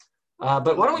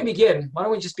But why don't we begin? Why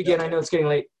don't we just begin? I know it's getting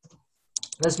late.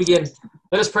 Let's begin.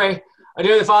 Let us pray. Our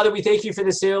dear Father, we thank you for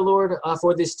this day, O Lord,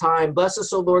 for this time. Bless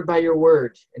us, O Lord, by your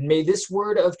word. And may this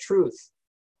word of truth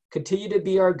continue to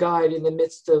be our guide in the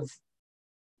midst of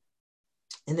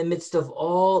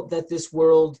all that this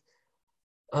world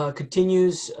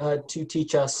continues to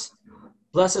teach us.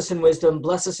 Bless us in wisdom,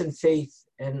 bless us in faith,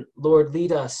 and Lord,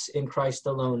 lead us in Christ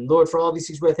alone. Lord, for all these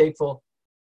things we're thankful.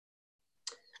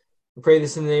 We pray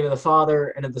this in the name of the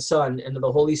Father, and of the Son, and of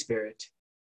the Holy Spirit.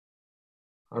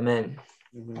 Amen.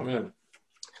 Amen.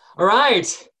 All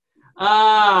right.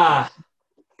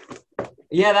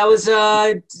 Yeah, that was,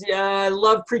 I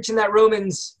love preaching that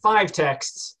Romans 5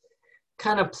 text.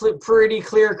 Kind of pretty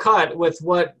clear cut with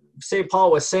what St.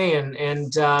 Paul was saying,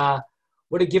 and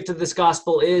what a gift of this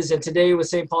gospel is. And today with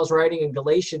St. Paul's writing in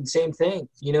Galatians, same thing.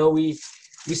 You know, we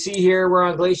see here, we're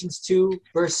on Galatians 2,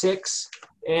 verse 6,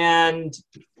 and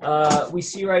we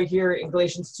see right here in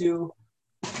Galatians 2.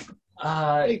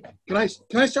 Hey, can I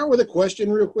start with a question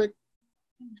real quick?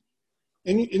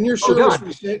 In your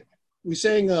service, we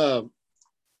sang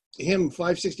hymn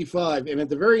 565, and at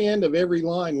the very end of every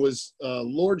line was,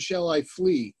 Lord, shall I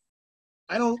flee?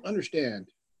 I don't understand.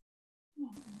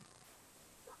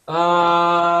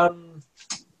 The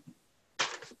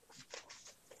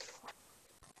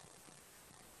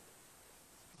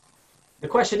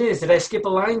question is, did I skip a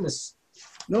line?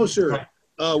 No, sir.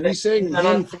 We sang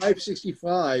hymn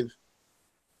 565,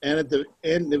 and at the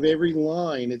end of every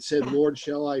line, it said, Lord,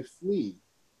 shall I flee?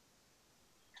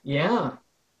 Yeah.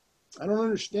 I don't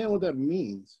understand what that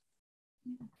means.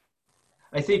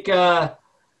 I think when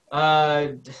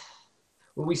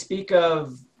we speak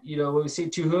of, when we say,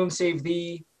 to whom save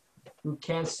thee, who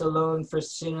canst alone for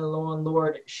sin alone,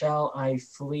 Lord, shall I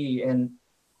flee? And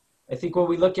I think when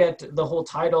we look at the whole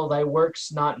title, thy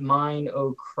works not mine,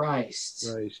 O Christ.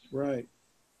 Right.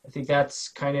 I think that's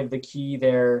kind of the key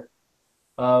there.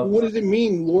 What does it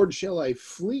mean, Lord, shall I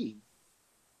flee?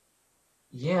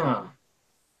 Yeah.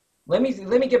 Let me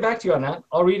get back to you on that.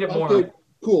 I'll read it more. Okay,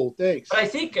 cool, thanks. But I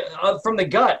think from the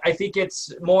gut, I think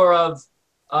it's more of,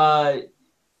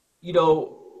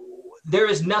 there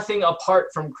is nothing apart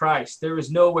from Christ. There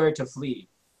is nowhere to flee.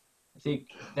 I think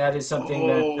that is something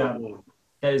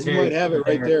that is very. You might have it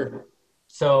right there.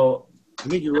 So I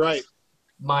think you're right.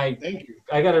 Thank you.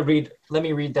 I got to read. Let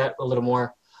me read that a little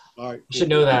more. All right. You should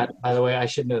know that, by the way. I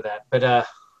should know that. But I'm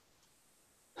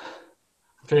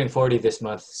turning 40 this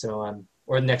month, so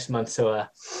or next month. So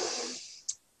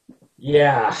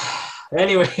yeah.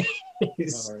 Anyways,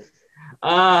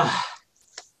 all right.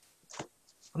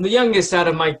 I'm the youngest out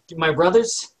of my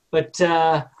brothers, but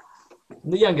I'm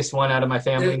the youngest one out of my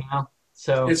family now.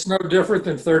 So it's no different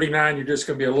than 39. You're just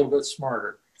going to be a little bit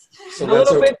smarter. So a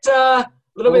little bit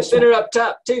thinner up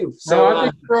top too. So no, I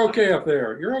think you're okay up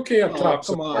there. You're okay up top.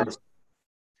 Come on.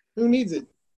 Who needs it?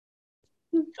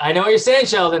 I know what you're saying,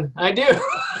 Sheldon. I do.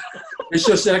 It's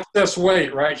just excess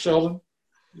weight, right, Sheldon?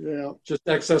 Yeah. Just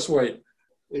excess weight.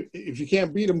 If you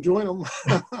can't beat them, join them.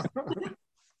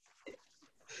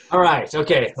 All right.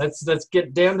 Okay. Let's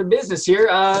get down to business here.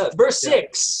 Verse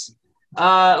 6.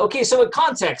 Okay. So in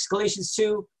context, Galatians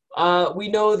 2, we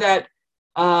know that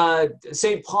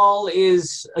St. Paul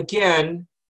is, again,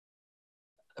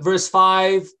 verse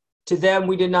 5, to them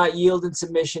we did not yield in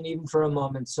submission even for a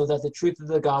moment, so that the truth of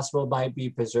the gospel might be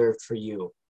preserved for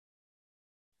you.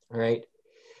 All right.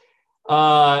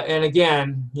 And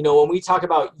again, when we talk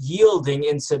about yielding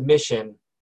in submission,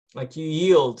 like you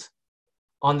yield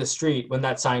on the street when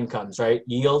that sign comes, right?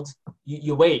 Yield,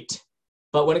 you wait.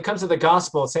 But when it comes to the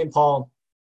gospel, St. Paul,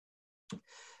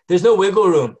 there's no wiggle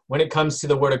room when it comes to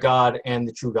the word of God and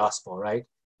the true gospel, right?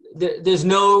 There's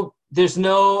no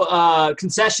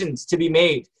concessions to be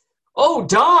made. Oh,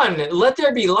 Don, let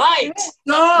there be light.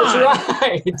 Don!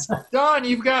 That's right. Don,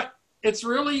 it's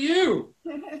really you.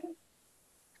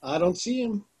 I don't see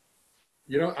him.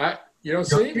 You don't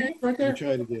see me right there?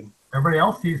 Try it again. Everybody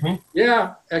else sees me.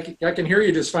 Yeah, I can hear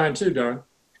you just fine too, Don.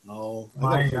 Oh,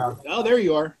 there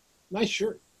you are. Nice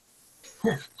shirt.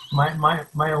 My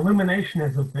illumination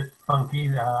is a bit funky.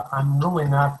 I'm really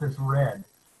not this red.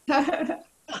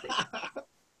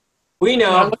 We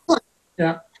know.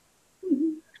 Yeah.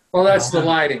 Well, that's the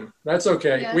lighting. That's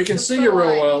okay. Yes, we can see you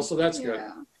real well, so that's good.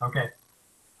 Okay.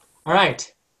 All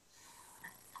right.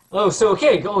 Oh, so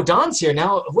okay. Oh, Don's here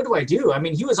now. What do I do? I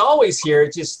mean, he was always here.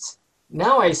 Just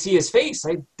now I see his face.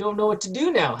 I don't know what to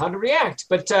do now, how to react.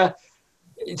 But to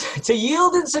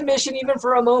yield in submission even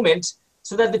for a moment,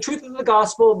 so that the truth of the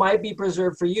gospel might be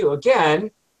preserved for you.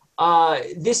 Again,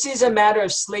 this is a matter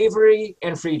of slavery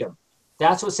and freedom.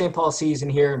 That's what St. Paul sees in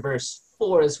here in verse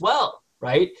 4 as well.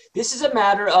 right? This is a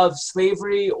matter of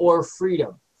slavery or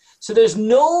freedom. So there's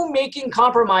no making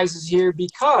compromises here,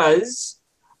 because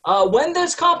when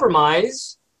there's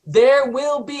compromise, there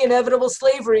will be inevitable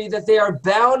slavery, that they are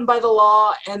bound by the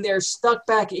law and they're stuck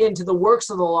back into the works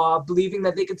of the law, believing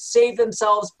that they could save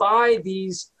themselves by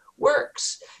these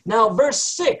works. Now, verse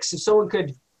 6, if someone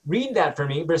could read that for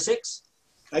me, verse 6.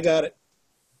 I got it.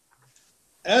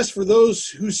 As for those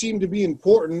who seem to be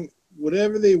important,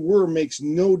 whatever they were makes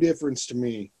no difference to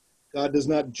me. God does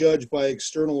not judge by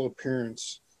external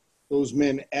appearance. Those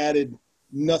men added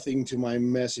nothing to my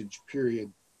message,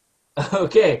 period.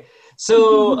 Okay,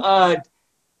 so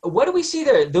what do we see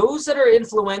there? Those that are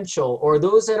influential or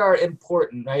those that are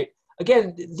important, right?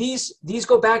 Again, these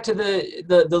go back to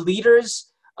the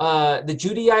leaders, the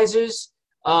Judaizers,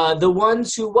 the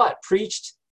ones who what?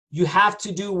 Preached, you have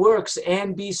to do works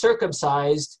and be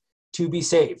circumcised to be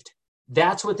saved.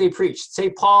 That's what they preached.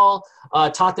 St. Paul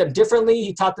taught them differently.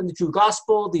 He taught them the true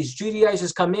gospel. These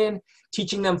Judaizers come in,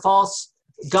 teaching them false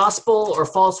gospel or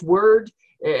false word.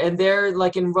 And they're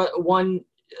like in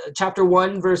chapter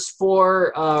 1, verse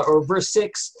 4 or verse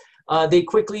 6, they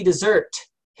quickly desert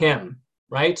him,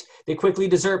 right? They quickly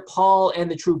desert Paul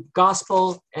and the true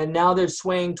gospel, and now they're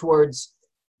swaying towards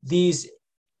these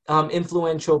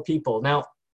influential people. Now,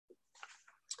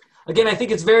 again, I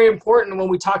think it's very important when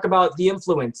we talk about the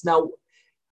influence. Now,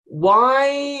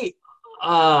 why...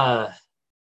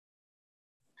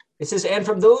 it says, and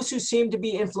from those who seem to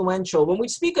be influential. When we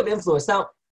speak of influence, now,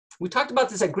 we talked about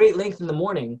this at great length in the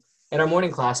morning, in our morning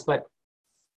class, but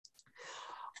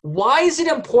why is it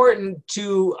important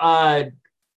to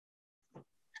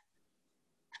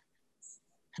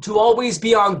always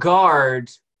be on guard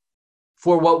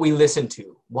for what we listen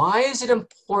to? Why is it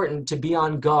important to be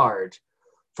on guard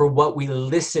for what we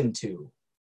listen to?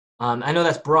 I know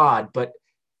that's broad, but...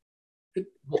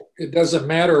 It doesn't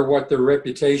matter what their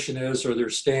reputation is or their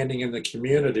standing in the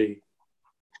community.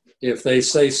 If they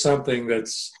say something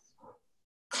that's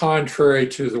contrary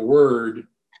to the word,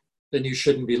 then you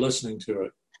shouldn't be listening to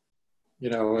it. You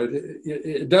know,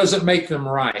 it doesn't make them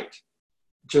right.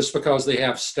 Just because they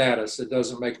have status, it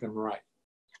doesn't make them right.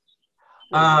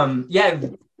 Yeah,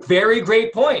 very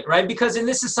great point, right? Because in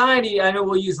this society, I know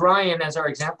we'll use Ryan as our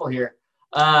example here.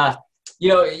 You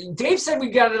know, Dave said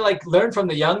we got to like learn from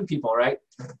the young people, right?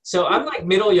 So I'm like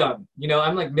middle young, you know,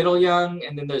 I'm like middle young,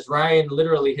 and then there's Ryan,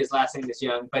 literally his last name is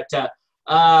Young, but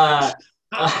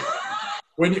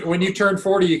when you turn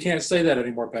 40, you can't say that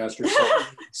anymore, Pastor.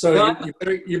 So no,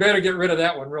 you better get rid of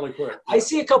that one really quick. I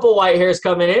see a couple white hairs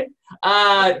coming in.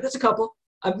 There's a couple.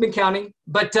 I've been counting,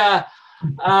 but yeah,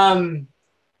 I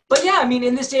mean,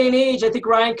 in this day and age, I think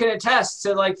Ryan can attest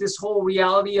to like this whole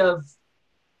reality of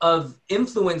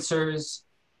influencers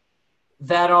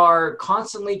that are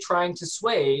constantly trying to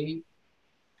sway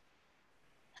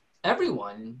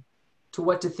everyone to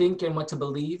what to think and what to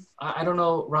believe. I don't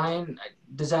know, Ryan,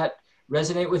 does that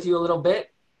resonate with you a little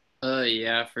bit?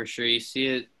 Yeah, for sure. You see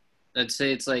it. I'd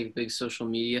say it's like a big social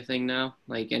media thing now.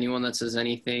 Like anyone that says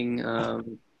anything,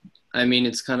 I mean,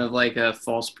 it's kind of like a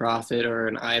false prophet or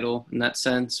an idol in that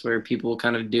sense, where people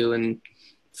kind of do and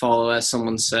follow as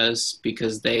someone says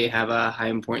because they have a high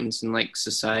importance in like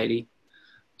society.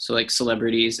 So like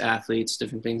celebrities, athletes,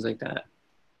 different things like that.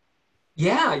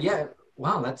 Yeah.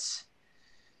 Wow, it's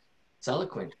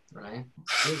eloquent, right?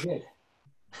 Very good.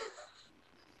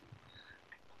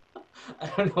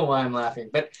 I don't know why I'm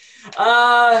laughing, but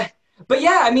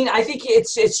yeah, I mean, I think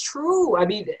it's true. I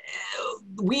mean,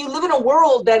 we live in a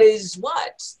world that is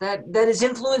that is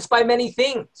influenced by many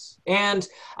things, and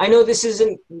I know this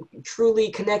isn't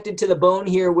truly connected to the bone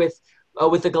here with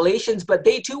the Galatians, but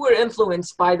they too were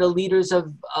influenced by the leaders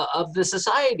of the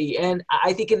society. And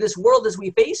I think in this world, as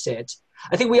we face it,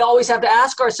 I think we always have to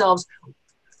ask ourselves,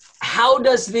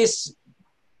 is this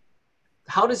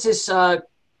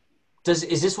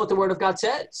what the Word of God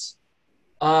says?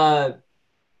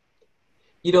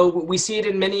 You know, we see it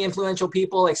in many influential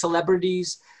people, like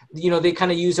celebrities. You know, they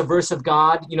kind of use a verse of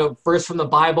God, you know, verse from the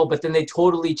Bible, but then they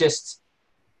totally just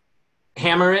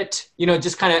hammer it, you know,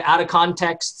 just kind of out of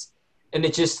context. And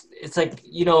it's like,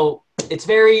 you know, it's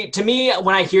very, to me,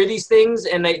 when I hear these things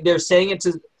and they're saying it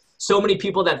to so many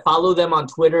people that follow them on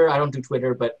Twitter. I don't do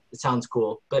Twitter, but it sounds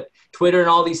cool. But Twitter and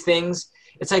all these things,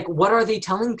 it's like, what are they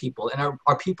telling people? And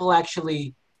are people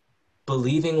actually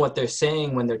believing what they're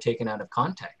saying when they're taken out of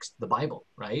context, the Bible,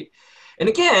 right? And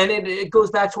again, it goes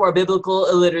back to our biblical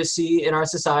illiteracy in our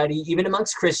society, even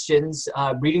amongst Christians.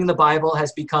 Reading the Bible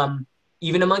has become,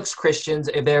 even amongst Christians,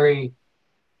 a very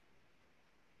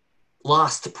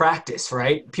lost practice,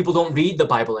 right? People don't read the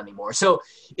Bible anymore. So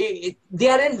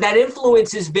that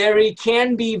influence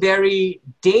can be very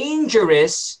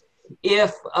dangerous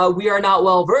if we are not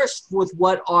well versed with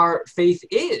what our faith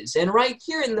is. And right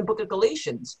here in the book of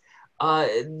Galatians,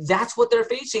 that's what they're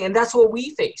facing, and that's what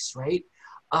we face, right?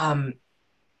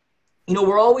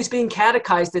 We're always being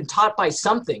catechized and taught by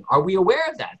something. Are we aware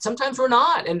of that? Sometimes we're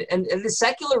not, and the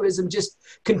secularism just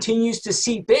continues to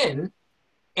seep in.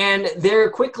 And there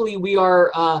quickly we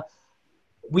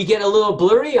get a little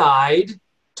blurry-eyed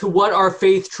to what our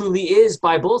faith truly is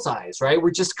by both eyes, right?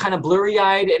 We're just kind of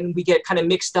blurry-eyed and we get kind of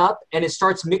mixed up, and it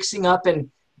starts mixing up,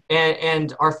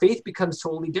 and our faith becomes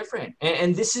totally different.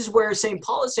 And this is where St.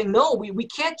 Paul is saying, no, we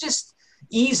can't just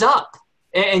ease up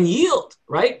and yield,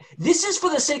 right? This is for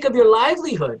the sake of your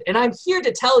livelihood. And I'm here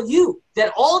to tell you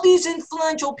that all these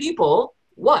influential people,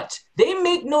 they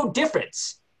make no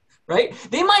difference. Right?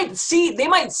 They might seem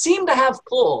to have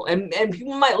pull, and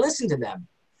people might listen to them,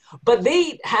 but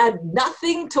they had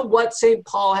nothing to what St.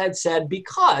 Paul had said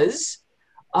because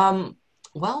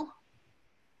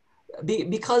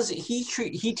he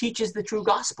teaches the true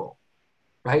gospel,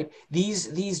 right?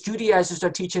 These Judaizers are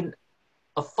teaching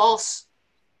a false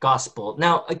gospel.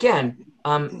 Now, again,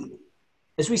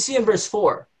 as we see in verse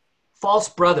 4, false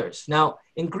brothers. Now,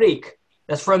 in Greek,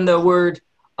 that's from the word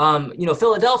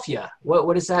Philadelphia.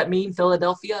 What does that mean,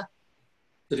 Philadelphia?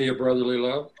 City of brotherly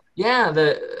love. Yeah,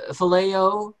 the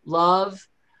phileo, love,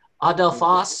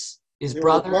 adelphos is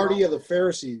brother. The party of the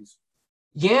Pharisees.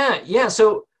 Yeah.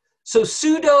 So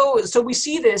pseudo. So we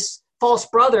see this false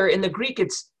brother in the Greek.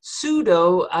 It's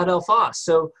pseudo adelphos.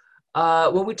 So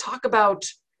when we talk about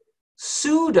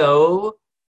pseudo,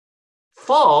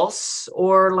 false,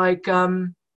 or like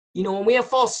when we have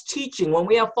false teaching, when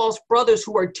we have false brothers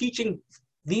who are teaching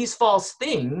these false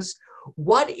things,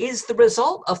 what is the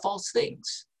result of false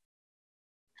things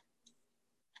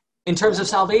in terms of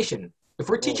salvation? If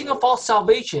we're teaching a false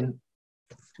salvation,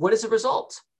 what is the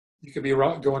result? You could be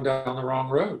going down the wrong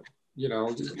road.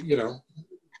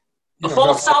 A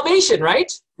false salvation,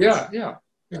 right? Yeah.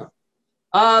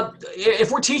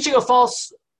 If we're teaching a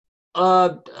false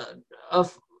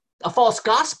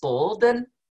gospel, then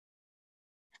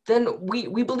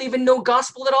we believe in no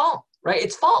gospel at all. Right?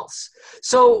 It's false.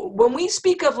 So when we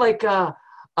speak of like the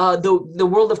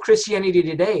world of Christianity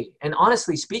today, and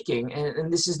honestly speaking,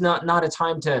 and this is not a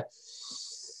time to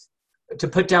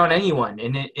put down anyone,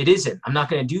 and it isn't. I'm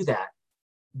not going to do that.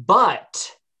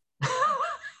 But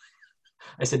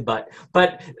I said but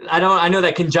I know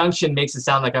that conjunction makes it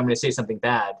sound like I'm going to say something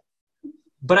bad.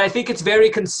 But I think it's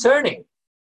very concerning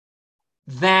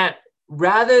that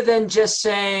rather than just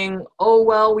saying, oh,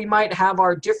 well, we might have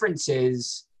our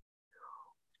differences,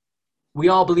 we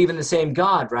all believe in the same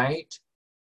God, right?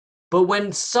 But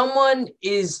when someone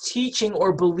is teaching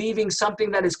or believing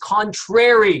something that is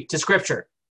contrary to Scripture,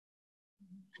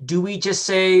 do we just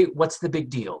say, what's the big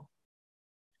deal?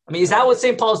 I mean, is that what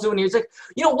St. Paul's doing here? He's like,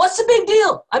 what's the big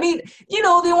deal? I mean, they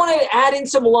want to add in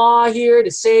some law here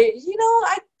to say,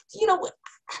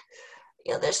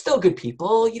 they're still good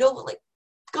people, like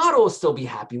God will still be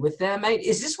happy with them.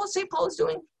 Is this what St. Paul is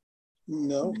doing?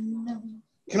 No.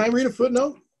 Can I read a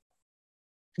footnote?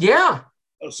 Yeah.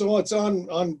 So it's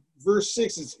on verse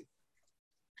 6.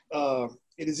 It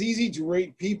is easy to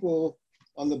rate people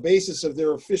on the basis of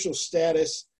their official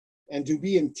status and to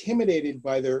be intimidated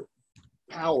by their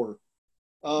power.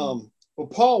 But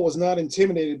Paul was not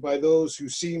intimidated by those who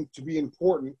seemed to be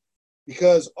important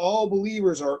because all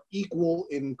believers are equal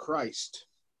in Christ.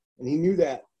 And he knew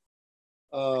that.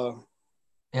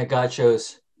 God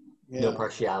shows no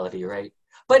partiality, right?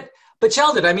 But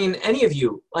Sheldon, I mean, any of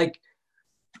you, like,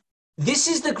 this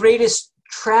is the greatest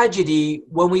tragedy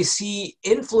when we see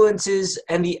influences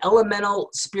and the elemental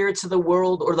spirits of the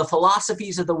world or the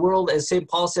philosophies of the world, as St.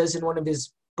 Paul says in one of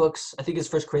his books, I think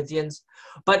it's 1 Corinthians.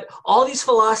 But all these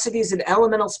philosophies and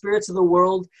elemental spirits of the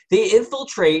world, they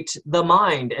infiltrate the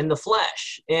mind and the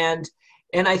flesh. And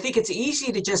I think it's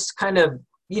easy to just kind of,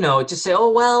 just say,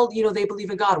 oh, well, they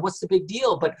believe in God. What's the big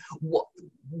deal? But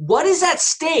what is at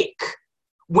stake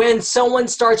when someone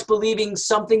starts believing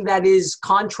something that is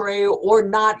contrary or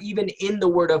not even in the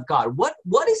Word of God?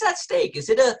 What is at stake? Is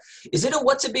it a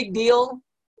what's a big deal?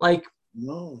 Like,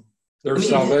 no, there's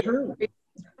salvation.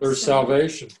 There's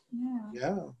salvation.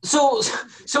 Yeah. So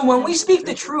when we speak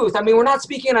the truth, I mean, we're not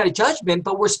speaking out of judgment,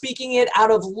 but we're speaking it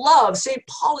out of love. St.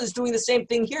 Paul is doing the same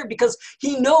thing here because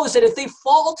he knows that if they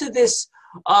fall to this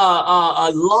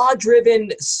law-driven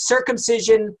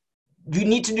circumcision, you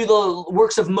need to do the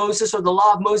works of Moses or the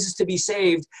law of Moses to be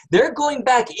saved, they're going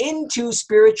back into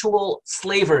spiritual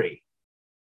slavery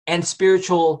and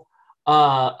spiritual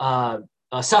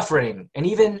suffering, and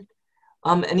even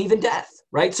death,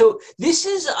 right? So this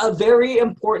is a very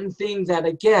important thing that,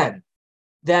 again,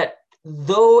 that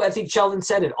though I think Sheldon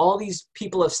said it, all these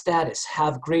people of status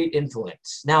have great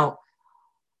influence. Now,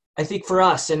 I think for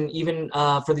us, and even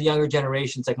for the younger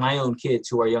generations, like my own kids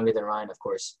who are younger than Ryan, of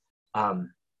course, I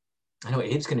know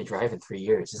Abe's going to drive in 3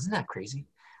 years. Isn't that crazy?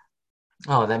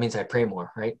 Oh, that means I pray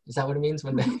more, right? Is that what it means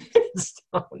when they?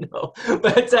 Oh no,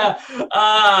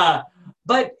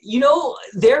 but you know,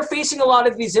 they're facing a lot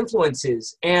of these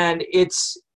influences, and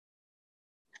it's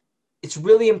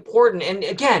really important. And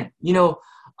again, you know,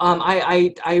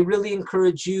 I really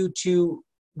encourage you to,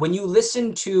 when you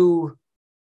listen to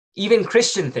even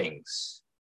Christian things,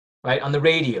 right, on the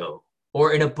radio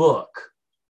or in a book,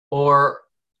 or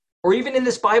even in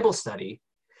this Bible study,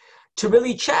 to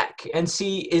really check and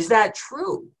see, is that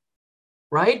true,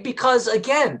 right? Because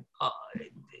again,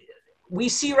 we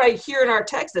see right here in our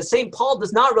text that St. Paul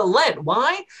does not relent.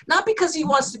 Why? Not because he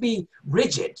wants to be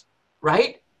rigid,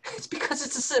 right? It's because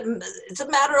it's a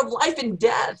matter of life and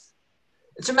death.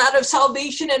 It's a matter of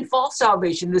salvation and false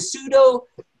salvation. The pseudo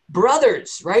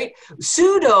brothers, right?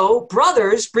 Pseudo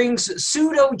brothers brings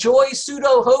pseudo joy,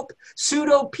 pseudo hope,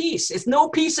 pseudo peace. It's no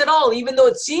peace at all, even though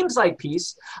it seems like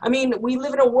peace. I mean, we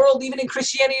live in a world, even in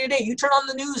Christianity today, you turn on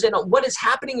the news and what is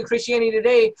happening in Christianity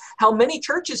today, how many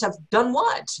churches have done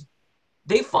what?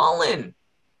 They've fallen,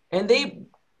 and they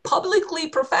publicly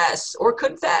profess or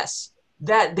confess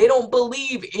that they don't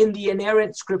believe in the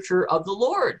inerrant scripture of the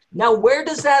Lord. Now, where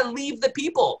does that leave the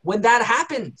people when that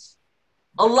happens?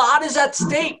 A lot is at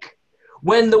stake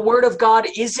when the word of God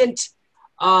isn't,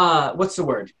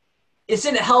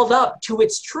 isn't held up to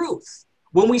its truth.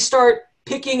 When we start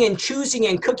picking and choosing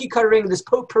and cookie cuttering this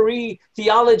potpourri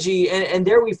theology, and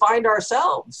there we find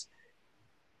ourselves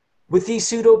with these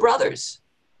pseudo brothers,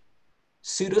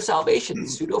 pseudo salvation,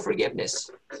 pseudo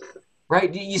forgiveness,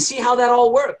 right? You see how that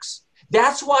all works.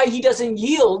 That's why he doesn't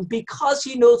yield, because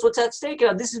he knows what's at stake.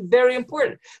 Now, this is very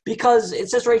important, because it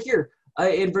says right here,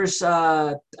 in verse,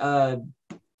 did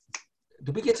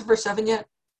we get to verse 7 yet?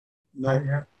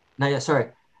 No. Not yet,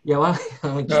 sorry. Yeah, well,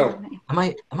 No. Am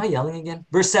I yelling again?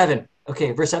 Verse 7.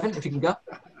 Okay, verse 7, if you can go.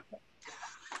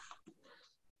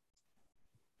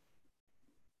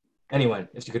 Anyone,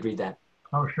 if you could read that.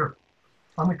 Oh, sure.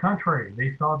 On the contrary,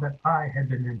 they saw that I had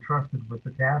been entrusted with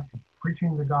the task of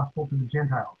preaching the gospel to the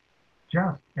Gentiles,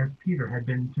 just as Peter had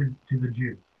been to the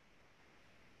Jews.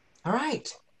 All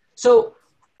right. So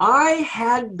I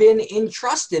had been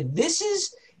entrusted. This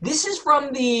is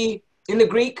from in the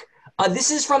Greek. This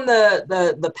is from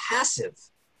the passive,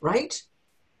 right?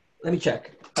 Let me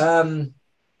check.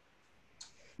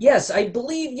 Yes, I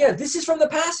believe. Yeah, this is from the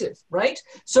passive, right?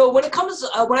 So when it comes,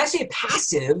 when I say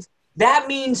passive, that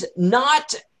means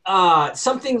not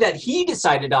something that he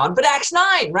decided on, but Acts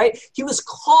 9, right? He was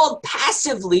called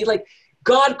passively, like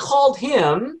God called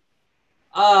him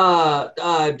to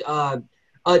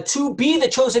be the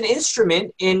chosen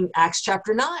instrument in Acts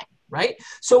chapter 9, right?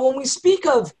 So when we speak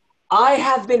of I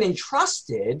have been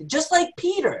entrusted, just like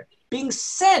Peter being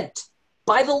sent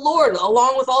by the Lord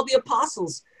along with all the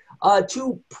apostles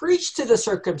to preach to the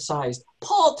circumcised,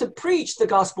 Paul to preach the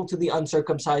gospel to the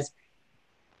uncircumcised.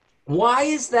 Why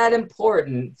is that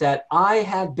important that I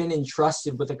had been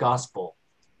entrusted with the gospel?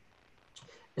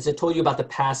 As I told you about the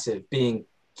passive being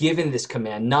given this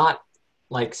command, not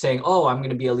like saying, oh, I'm going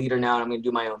to be a leader now and I'm going to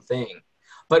do my own thing.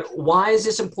 But why is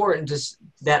this important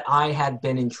that I had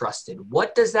been entrusted?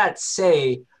 What does that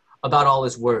say about all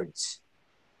his words?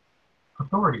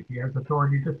 Authority. He has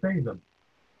authority to save them.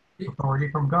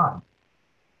 Authority from God.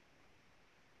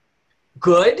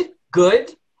 Good.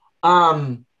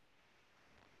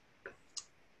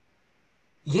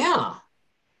 Yeah.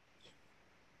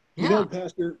 You know,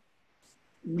 Pastor,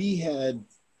 we had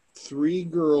 3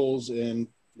 girls and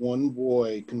 1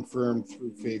 boy confirmed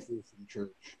through Faith Lutheran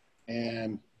Church.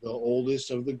 And the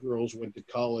oldest of the girls went to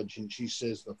college, and she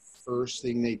says the first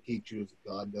thing they teach you is that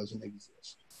God doesn't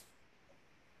exist.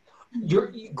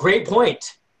 Great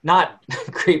point. Not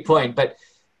great point, but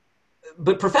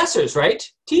professors, right?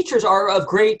 Teachers are of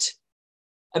great,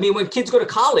 I mean, when kids go to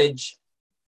college,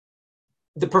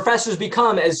 the professors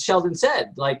become, as Sheldon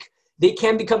said, like they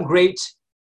can become great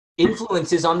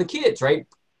influences on the kids, right?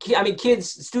 I mean,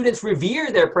 students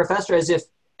revere their professor as if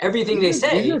everything they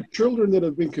say. We have children that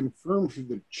have been confirmed through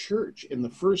the church, and the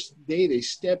first day they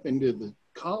step into the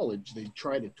college, they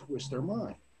try to twist their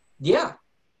mind. Yeah.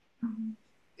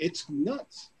 It's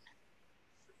nuts.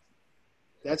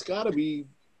 That's got to be,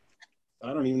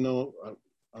 I don't even know.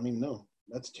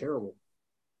 That's terrible.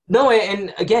 No,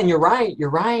 and again, you're right.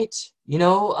 You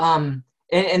know,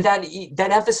 and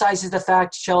that emphasizes the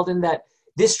fact, Sheldon, that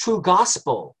this true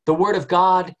gospel, the word of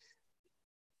God.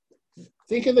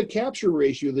 Think of the capture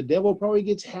ratio. The devil probably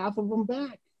gets half of them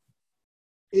back.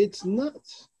 It's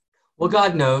nuts. Well,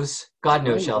 God knows. God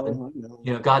knows, I Sheldon. know.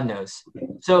 You know, God knows.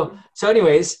 So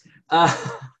anyways,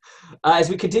 as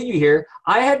we continue here,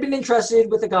 I had been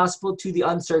entrusted with the gospel to the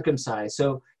uncircumcised.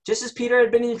 So just as Peter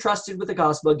had been entrusted with the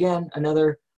gospel, again,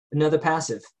 another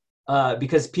passive,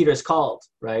 because Peter is called,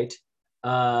 right?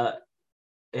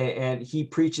 And he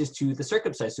preaches to the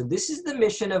circumcised. So this is the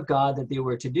mission of God that they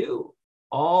were to do,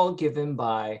 all given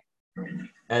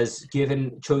as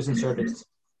given chosen servants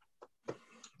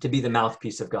to be the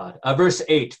mouthpiece of God. Verse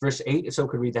 8, if so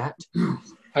could read that.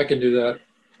 I can do that.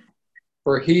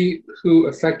 For he who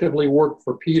effectively worked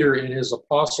for Peter in his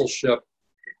apostleship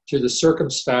to the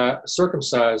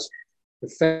circumcised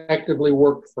effectively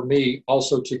worked for me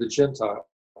also to the Gentiles.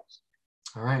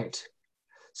 All right.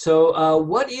 So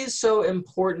what is so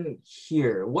important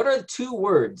here? What are the two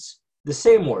words, the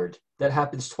same word that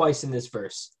happens twice in this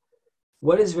verse?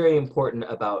 What is very important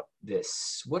about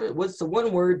this? What's the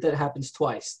one word that happens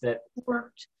twice that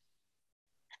worked?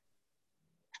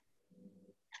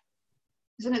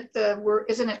 Isn't it the word?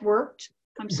 Isn't it worked?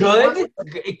 Good.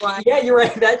 Yeah, you're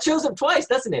right. That shows up twice,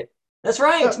 doesn't it? That's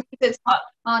right. So it's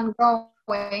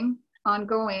ongoing,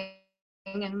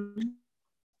 and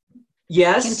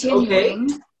yes. continuing.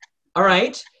 Okay. All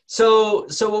right. So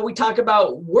when we talk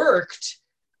about worked,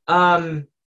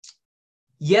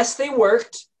 yes, they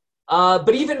worked.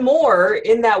 But even more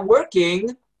in that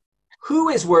working, who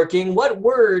is working? What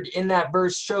word in that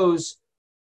verse shows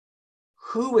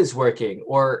who is working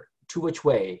or to which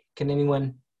way? Can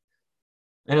anyone?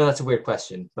 I know that's a weird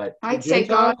question, but I'd say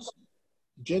God.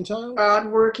 Gentiles? God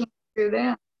working through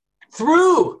them.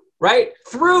 Through, right?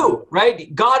 Through,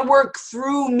 right? God worked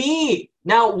through me.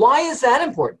 Now, why is that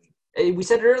important? We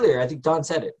said it earlier. I think Don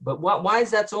said it. But why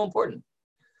is that so important?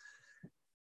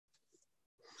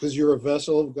 Because you're a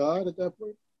vessel of God at that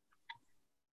point?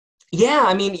 Yeah,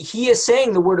 I mean, he is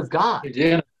saying the word of God.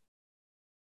 Again,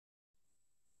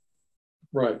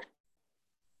 right.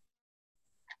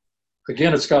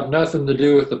 Again, it's got nothing to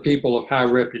do with the people of high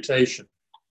reputation.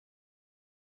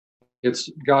 It's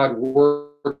God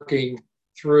working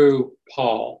through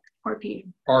Paul Or Peter.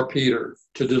 or Peter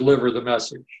to deliver the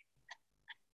message.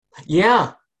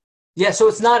 Yeah. Yeah, so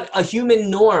it's not a human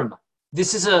norm.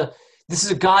 This is a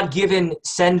God-given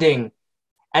sending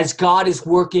as God is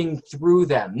working through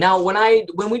them. Now,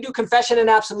 when we do confession and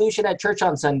absolution at church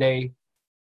on Sunday,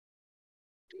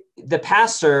 the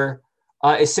pastor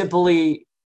is simply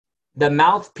the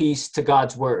mouthpiece to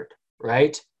God's word,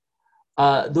 right?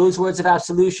 Those words of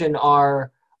absolution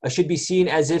should be seen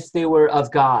as if they were of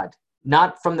God,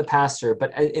 not from the pastor,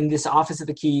 but in this office of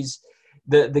the keys,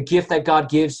 the gift that God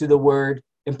gives through the word,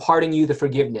 imparting you the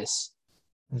forgiveness.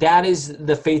 That is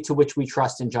the faith to which we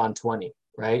trust in John 20,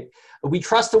 right? We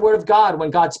trust the word of God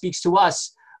when God speaks to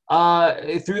us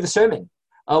through the sermon,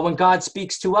 when God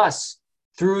speaks to us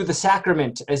through the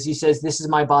sacrament, as he says, this is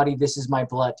my body, this is my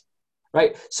blood,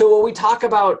 right? So when we talk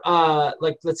about,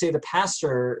 like, let's say the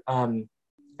pastor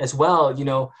as well, you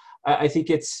know, I think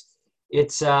it's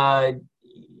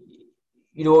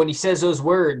you know, when he says those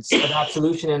words of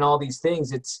absolution and all these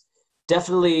things, it's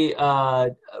definitely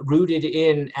rooted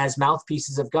in as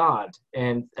mouthpieces of God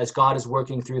and as God is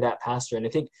working through that pastor. And I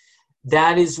think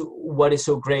that is what is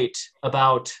so great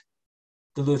about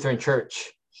the Lutheran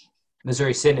Church,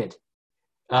 Missouri Synod,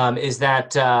 is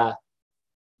that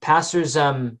pastors,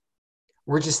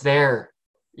 we're just there,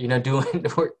 you know,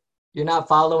 you're not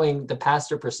following the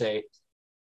pastor per se.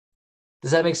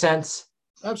 Does that make sense?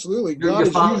 Absolutely. God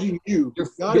is using you. You're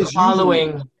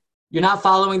not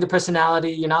following the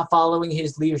personality. You're not following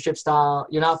his leadership style.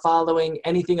 You're not following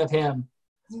anything of him,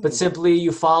 but simply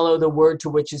you follow the word to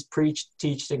which is preached,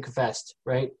 teached, and confessed,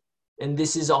 right? And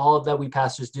this is all that we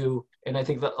pastors do. And I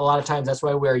think that a lot of times that's why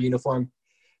I wear a uniform,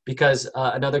 because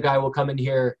another guy will come in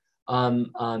here,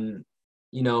 you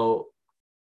know,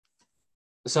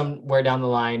 somewhere down the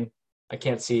line, I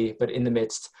can't see, but in the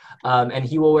midst, and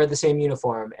he will wear the same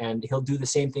uniform and he'll do the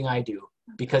same thing I do,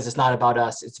 because it's not about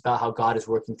us. It's about how God is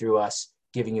working through us,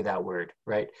 giving you that word,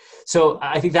 right? So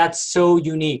I think that's so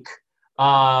unique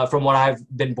from what I've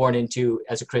been born into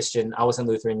as a Christian. I wasn't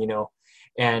Lutheran, you know,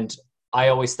 and I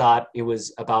always thought it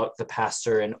was about the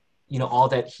pastor and, you know, all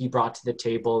that he brought to the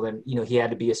table, and, you know, he had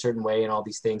to be a certain way and all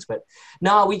these things. But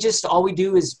no, all we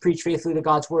do is preach faithfully to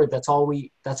God's word. That's all we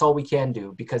can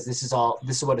do, because this is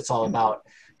what it's all about,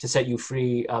 to set you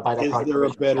free by that. Is there a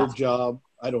better job?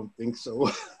 I don't think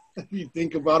so. If you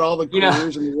think about all the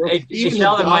careers in the world.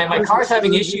 Sheldon, my car's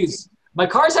having issues. My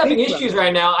car's having issues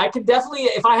right now. I could definitely,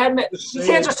 if I hadn't, these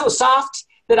hands are so soft.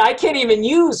 that I can't even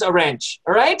use a wrench,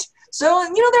 all right? So,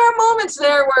 there are moments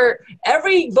there where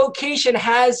every vocation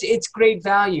has its great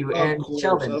value. And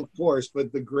Sheldon. Of course,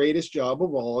 but the greatest job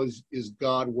of all is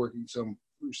God working through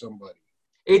somebody.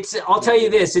 I'll tell you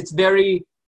this, it's very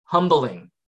humbling.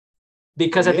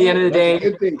 Because at the end of the day, that's a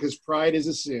good thing, because pride is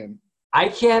a sin. I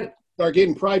can't start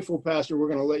getting prideful, Pastor. We're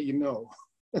going to let you know.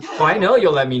 Oh, I know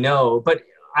you'll let me know, but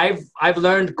I've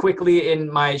learned quickly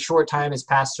in my short time as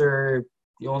pastor,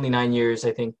 only 9 years,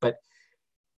 I think, but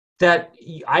that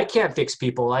I can't fix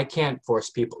people. I can't force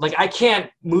people. Like, I can't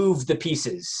move the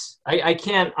pieces. I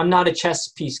can't. I'm not a chess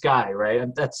piece guy, right?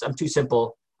 I'm too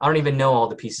simple. I don't even know all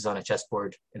the pieces on a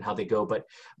chessboard and how they go. But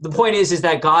the point is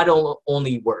that God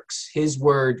only works. His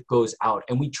word goes out,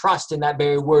 and we trust in that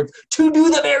very word to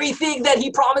do the very thing that he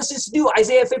promises to do.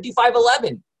 Isaiah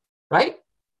 55:11, right?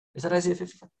 Is that Isaiah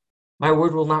 55? My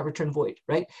word will not return void,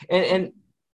 right? And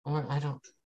I don't.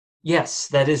 Yes,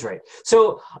 that is right.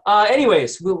 So,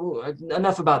 anyways,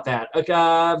 enough about that.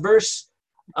 Verse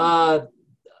 9.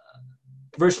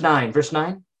 Verse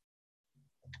 9.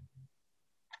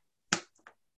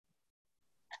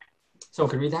 Someone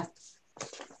could read that.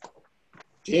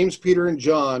 James, Peter, and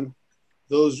John,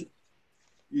 those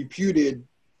reputed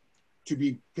to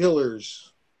be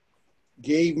pillars,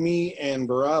 gave me and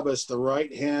Barabbas the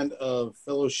right hand of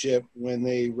fellowship when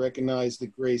they recognized the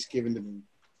grace given to me.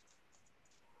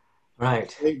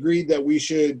 Right. They agreed that we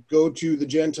should go to the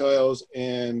Gentiles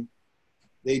and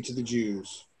they to the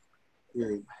Jews.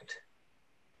 Period.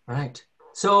 Right.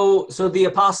 So the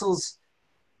apostles,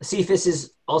 Cephas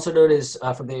is also known as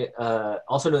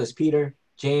also known as Peter,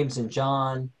 James, and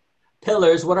John.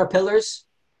 Pillars. What are pillars?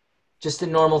 Just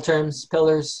in normal terms,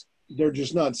 pillars. They're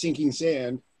just not sinking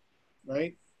sand,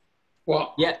 right?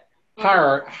 Well, yeah.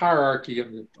 Hierarchy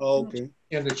in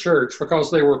the church, because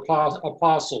they were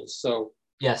apostles. So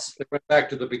yes, they went back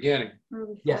to the beginning.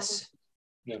 Yes.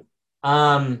 Yeah.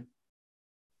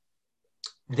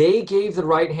 They gave the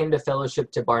right hand of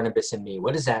fellowship to Barnabas and me.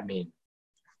 What does that mean?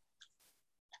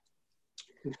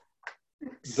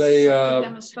 They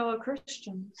them as fellow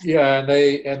Christians. Yeah, and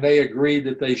they agreed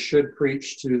that they should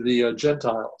preach to the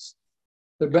Gentiles.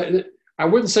 I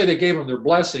wouldn't say they gave them their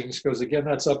blessings, because again,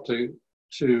 that's up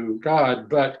to God.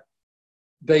 But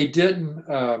they didn't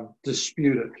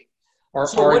dispute it or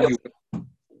argue.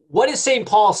 What is St.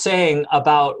 Paul saying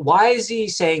about? Why is he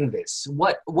saying this?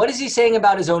 What is he saying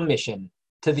about his own mission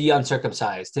to the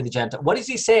uncircumcised, to the Gentile? What is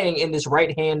he saying in this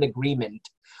right hand agreement?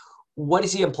 What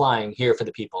is he implying here for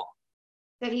the people?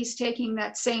 That he's taking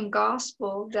that same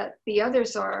gospel that the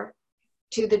others are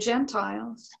to the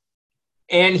Gentiles.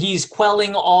 And he's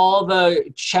quelling all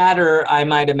the chatter, I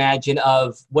might imagine,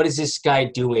 of what is this guy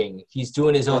doing? He's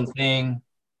doing his own thing,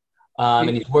 and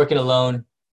he's working alone.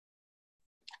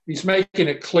 He's making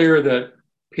it clear that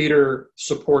Peter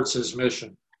supports his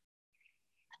mission.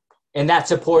 And that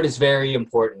support is very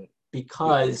important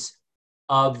because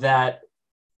of that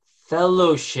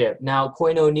fellowship. Now,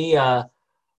 koinonia,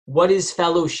 what is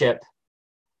fellowship?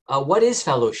 What is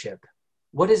fellowship?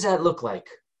 What does that look like?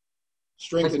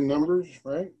 Strength in numbers,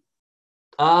 right?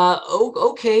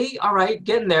 Okay, all right,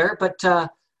 getting there. But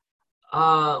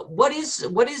what is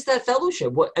that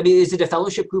fellowship? Is it a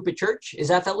fellowship group at church? Is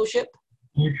that fellowship?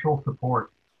 Mutual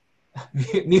support.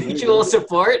 Mutual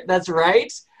support. That's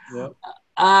right. Yep.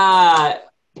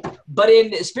 But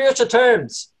in spiritual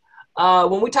terms,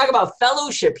 when we talk about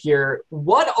fellowship here,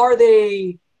 what are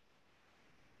they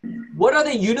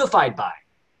unified by?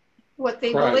 What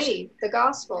they believe, the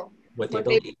gospel. What they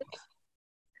believe.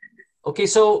 Okay,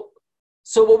 so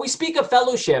when we speak of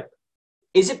fellowship,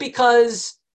 is it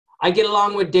because I get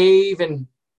along with Dave and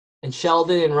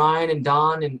Sheldon and Ryan and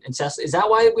Don and Cecily? Is that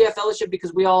why we have fellowship?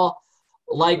 Because we all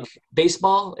like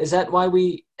baseball? Is that why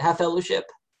we have fellowship?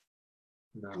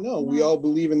 No, we all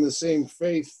believe in the same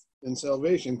faith and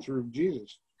salvation through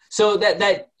Jesus. So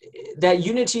that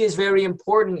unity is very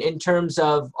important in terms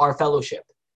of our fellowship.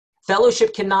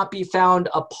 Fellowship cannot be found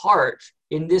apart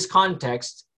in this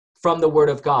context from the Word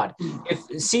of God.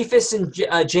 If Cephas and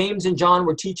James and John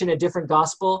were teaching a different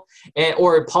gospel,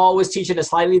 or Paul was teaching a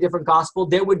slightly different gospel,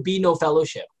 there would be no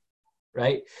fellowship,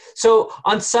 right? So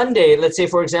on Sunday, let's say,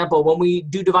 for example, when we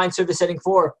do Divine Service Setting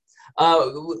 4,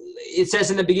 it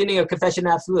says in the beginning of Confession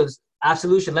and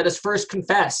Absolution, let us first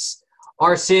confess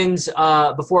our sins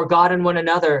before God and one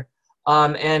another,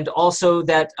 and also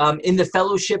that in the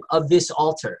fellowship of this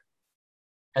altar,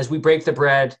 as we break the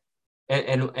bread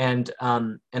and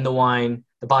the wine,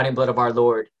 the body and blood of our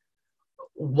Lord.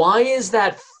 Why is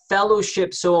that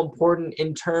fellowship so important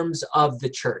in terms of the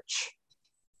church?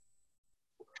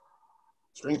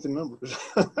 Strength in numbers.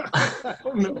 I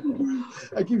don't know.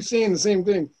 I keep saying the same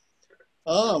thing.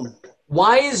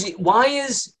 Why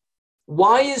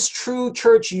is true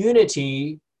church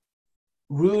unity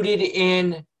rooted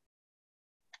in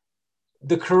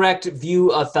the correct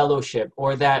view of fellowship,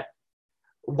 or that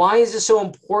why is it so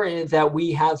important that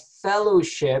we have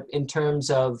fellowship in terms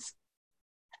of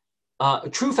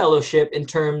true fellowship in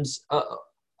terms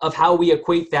of how we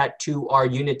equate that to our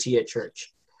unity at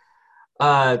church?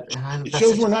 It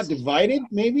shows we're not divided,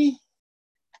 maybe?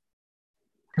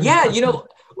 Yeah,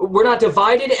 we're not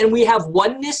divided, and we have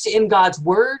oneness in God's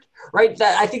word, right?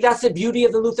 I think that's the beauty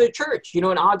of the Lutheran Church. In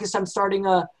August, I'm starting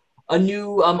a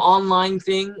new online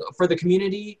thing for the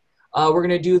community. We're going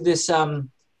to do this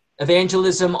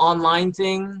evangelism online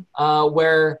thing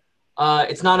where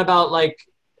it's not about like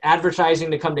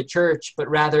advertising to come to church, but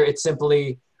rather it's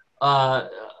simply, I'm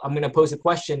going to pose a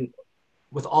question: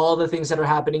 with all the things that are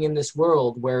happening in this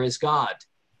world, where is God?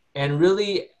 And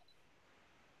really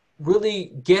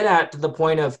get at the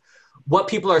point of what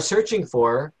people are searching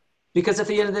for, because at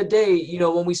the end of the day,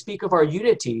 when we speak of our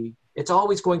unity, it's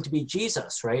always going to be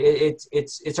Jesus, right?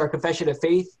 It's our confession of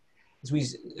faith as we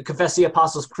confess the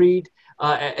Apostles' Creed,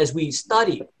 as we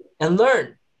study and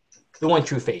learn the one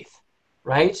true faith,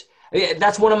 right?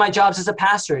 That's one of my jobs as a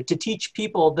pastor, to teach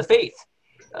people the faith,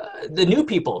 the new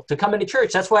people to come into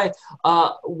church. That's why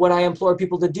what I implore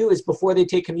people to do is before they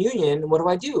take communion,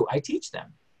 what do? I teach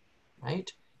them,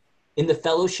 right? In the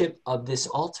fellowship of this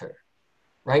altar,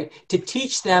 right? To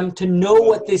teach them to know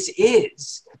what this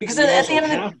is. Because at the end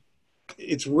of the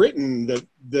it's written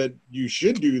that you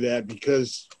should do that,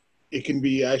 because it can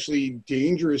be actually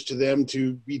dangerous to them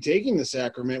to be taking the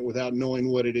sacrament without knowing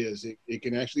what it is. It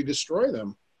can actually destroy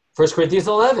them. 1 Corinthians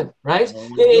 11, right?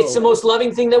 It's the most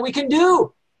loving thing that we can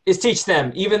do is teach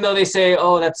them, even though they say,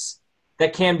 oh,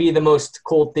 that can be the most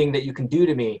cold thing that you can do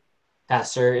to me,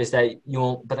 Pastor, is that you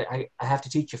won't, but I have to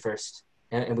teach you first,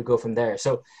 and we go from there.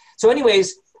 So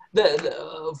anyways,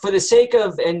 for the sake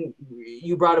of, and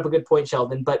you brought up a good point,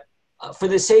 Sheldon, but for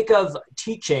the sake of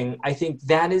teaching, I think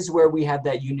that is where we have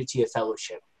that unity of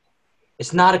fellowship.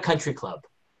 It's not a country club.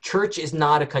 Church is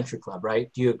not a country club,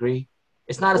 right? Do you agree?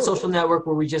 It's not a social network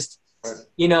where we just,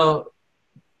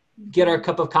 get our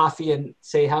cup of coffee and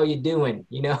say, how you doing?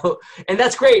 And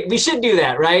that's great. We should do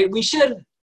that, right? We should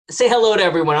say hello to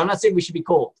everyone. I'm not saying we should be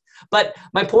cold, but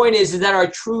my point is that our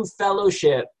true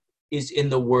fellowship is in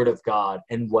the Word of God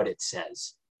and what it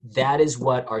says. That is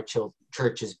what our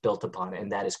church is built upon,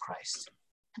 and that is Christ.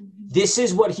 This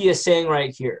is what he is saying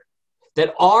right here,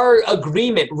 that our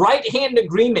agreement, right-hand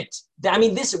agreement,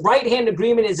 this right-hand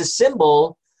agreement is a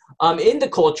symbol in the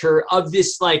culture of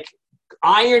this like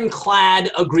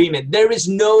ironclad agreement. There is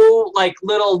no like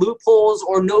little loopholes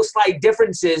or no slight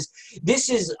differences. This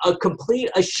is a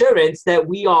complete assurance that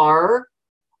we are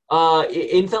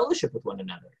in fellowship with one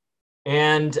another.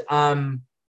 And I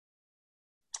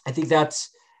think that's,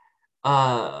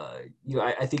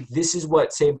 I think this is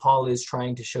what St. Paul is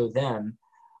trying to show them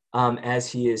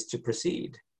as he is to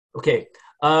proceed. Okay,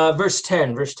 verse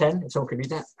 10, if someone could read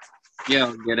that. Yeah,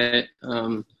 I'll get it.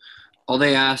 All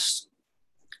they asked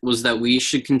was that we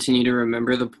should continue to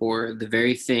remember the poor, the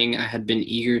very thing I had been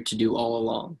eager to do all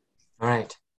along. All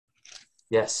right.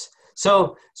 Yes.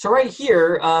 So right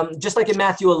here, just like in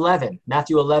Matthew 11,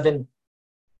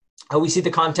 we see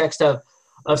the context of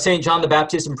St. John the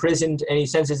Baptist imprisoned, and he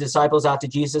sends his disciples out to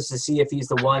Jesus to see if he's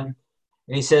the one.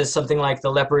 And he says something like,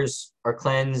 the lepers are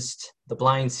cleansed, the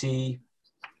blind see,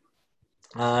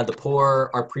 the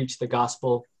poor are preached the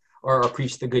gospel, or are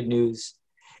preached the good news.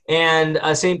 And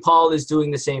St. Paul is doing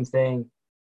the same thing.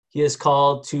 He is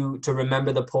called to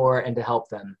remember the poor and to help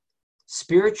them,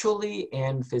 spiritually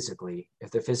and physically.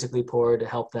 If they're physically poor, to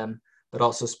help them, but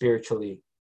also spiritually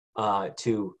for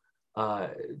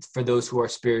those who are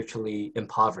spiritually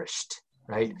impoverished,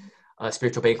 right?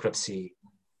 Spiritual bankruptcy.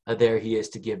 There he is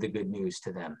to give the good news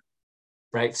to them,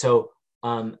 right? So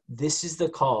this is the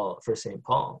call for St.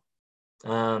 Paul.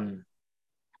 All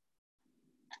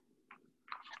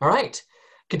right.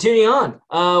 Continuing on,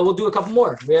 we'll do a couple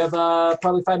more. We have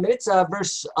probably 5 minutes.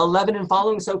 Verse 11 and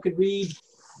following, so could read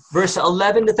verse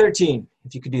 11 to 13,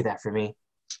 if you could do that for me.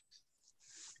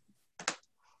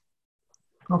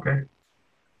 Okay.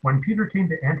 When Peter came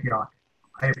to Antioch,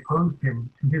 I opposed him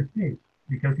to his face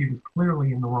because he was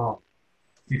clearly in the wrong.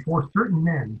 Before certain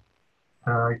men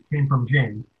came from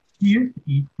James, he used to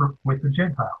eat with the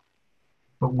Gentiles.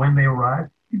 But when they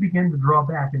arrived, he began to draw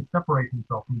back and separate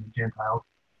himself from the Gentiles,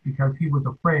 because he was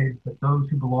afraid that those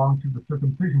who belonged to the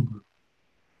circumcision group,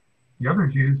 the other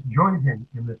Jews, joined him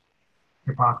in this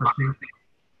hypocrisy,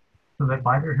 so that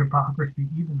by their hypocrisy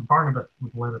even Barnabas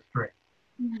was led astray.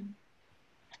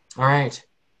 All right.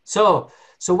 So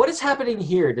what is happening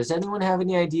here? Does anyone have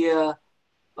any idea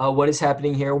what is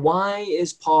happening here. Why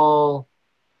is Paul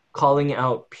calling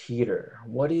out Peter?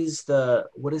 What is the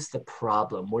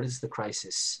problem? What is the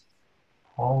crisis?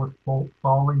 Paul is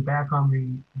falling back on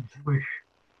the Jewish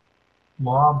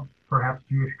law, perhaps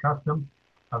Jewish custom,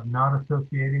 of not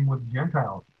associating with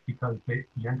Gentiles because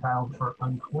Gentiles are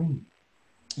unclean.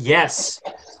 Yes.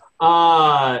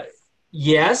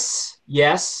 Yes.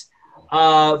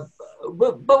 But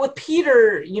with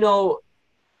Peter,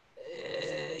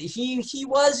 he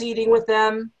was eating with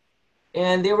them,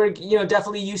 and they were,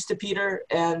 definitely used to Peter,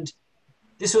 and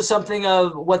this was something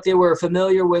of what they were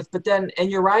familiar with. But then, and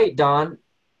you're right, Don,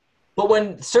 but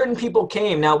when certain people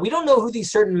came, now we don't know who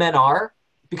these certain men are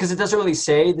because it doesn't really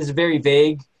say. This is very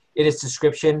vague in its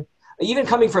description. Even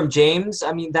coming from James,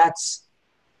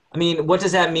 what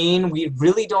does that mean? We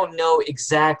really don't know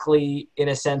exactly in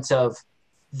a sense of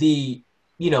the,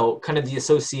 kind of the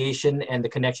association and the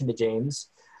connection to James.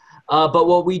 But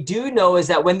what we do know is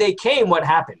that when they came, what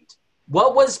happened?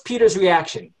 What was Peter's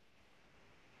reaction?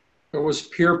 It was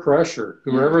peer pressure.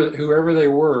 Whoever they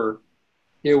were,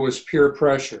 it was peer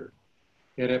pressure.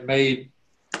 And it made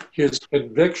his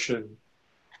conviction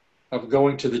of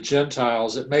going to the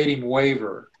Gentiles, it made him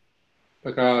waver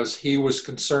because he was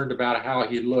concerned about how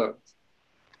he looked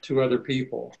to other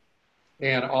people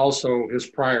and also his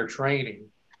prior training.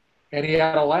 And he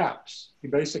had a lapse. He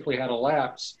basically had a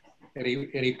lapse, and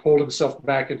he pulled himself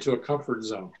back into a comfort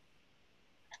zone.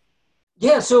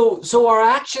 Yeah, so our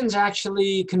actions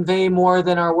actually convey more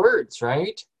than our words,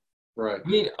 right? Right. I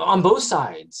mean, on both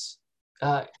sides.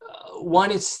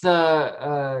 One, it's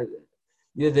the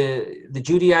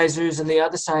Judaizers, and the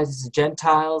other side is the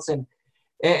Gentiles, and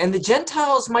the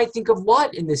Gentiles might think of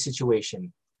what in this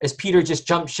situation? As Peter just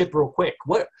jumped ship real quick.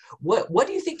 What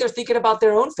do you think they're thinking about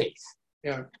their own faith?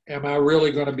 Yeah, am I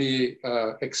really going to be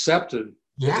accepted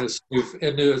in this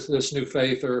new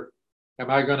faith, or am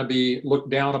I going to be looked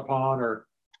down upon or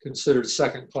considered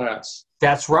second class?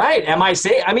 That's right. Am I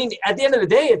saved? I mean, at the end of the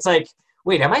day, it's like,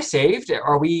 wait, am I saved?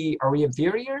 Are we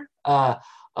inferior?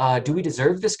 Do we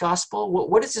deserve this gospel?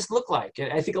 What does this look like?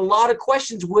 And I think a lot of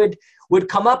questions would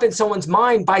come up in someone's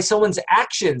mind by someone's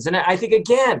actions. And I think,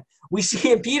 again, we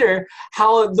see in Peter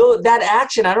how that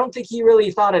action, I don't think he really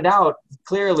thought it out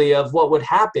clearly of what would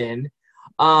happen.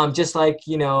 Just like,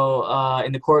 in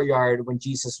the courtyard when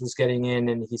Jesus was getting in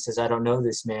and he says, I don't know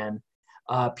this man.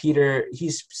 Peter,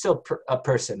 he's still a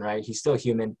person, right? He's still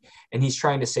human, and he's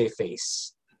trying to save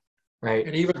face. Right.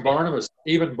 And even Barnabas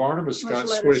got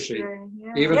squishy.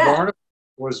 Yeah. Even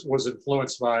Barnabas was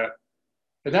influenced by it.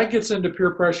 And that gets into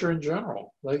peer pressure in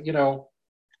general. Like,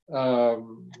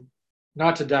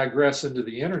 not to digress into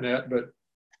the internet, but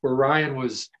where Ryan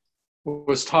was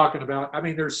talking about, I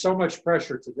mean, there's so much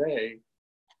pressure today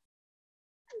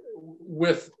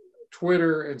with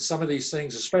Twitter and some of these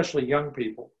things, especially young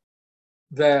people,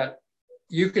 that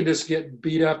you can just get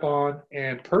beat up on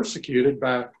and persecuted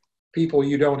by people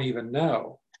you don't even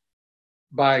know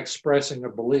by expressing a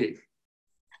belief.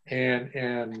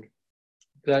 And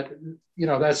that,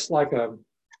 that's like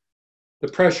the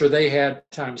pressure they had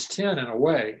times 10 in a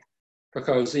way,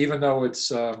 because even though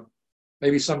it's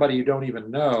maybe somebody you don't even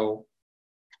know,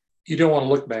 you don't want to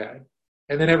look bad.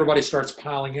 And then everybody starts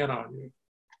piling in on you.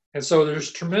 And so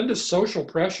there's tremendous social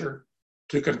pressure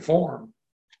to conform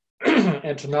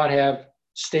and to not have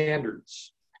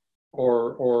standards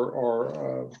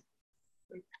or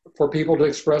for people to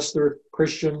express their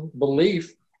Christian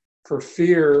belief for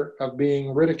fear of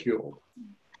being ridiculed.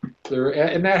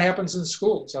 And that happens in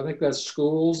schools. I think that's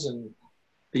schools and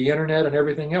the internet and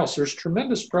everything else. There's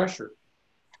tremendous pressure.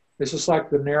 It's just like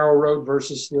the narrow road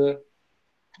versus the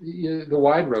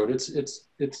wide road. It's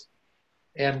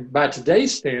and by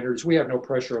today's standards, we have no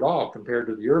pressure at all compared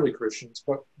to the early Christians,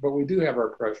 but we do have our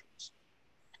pressures.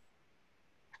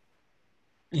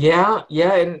 Yeah,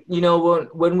 and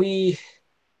when we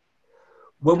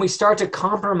start to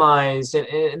compromise,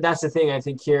 and that's the thing I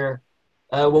think here,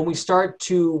 when we start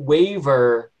to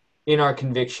waver in our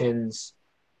convictions,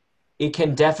 it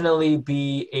can definitely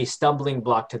be a stumbling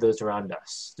block to those around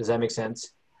us. Does that make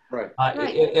sense? Right.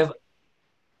 Right.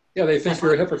 They think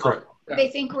you're a hypocrite. Yeah. They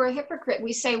think we're a hypocrite.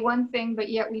 We say one thing, but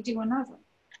yet we do another.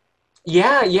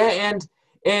 Yeah,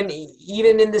 and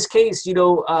even in this case, we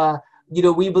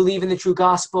believe in the true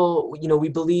gospel. We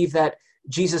believe that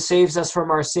Jesus saves us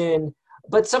from our sin.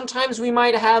 But sometimes we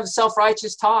might have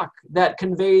self-righteous talk that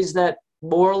conveys that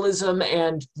moralism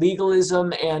and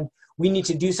legalism and we need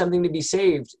to do something to be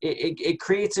saved. It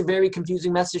creates a very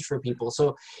confusing message for people.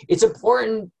 So it's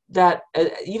important that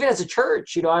even as a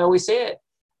church, I always say it,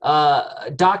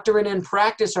 doctrine and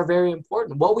practice are very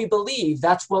important. What we believe,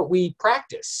 that's what we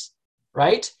practice,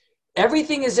 right?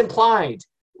 Everything is implied.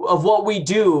 of what we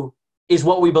do is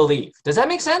what we believe. Does that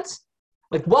make sense?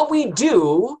 Like what we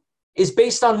do is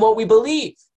based on what we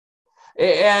believe.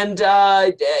 And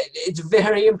it's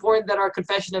very important that our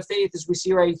confession of faith, as we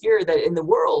see right here, that in the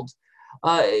world,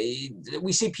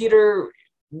 we see Peter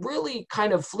really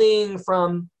kind of fleeing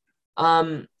from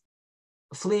the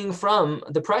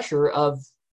pressure of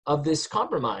this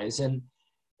compromise. And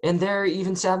there,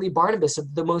 even sadly, Barnabas,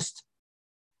 of the most,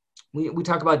 we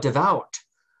talk about devout,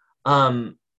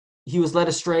 he was led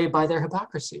astray by their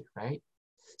hypocrisy, right?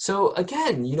 So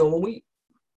again,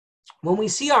 when we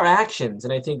see our actions,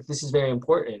 and I think this is very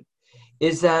important,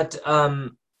 is that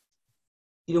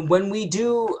when we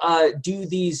do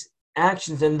these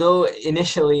actions, and though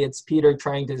initially it's Peter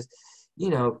trying to,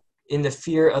 in the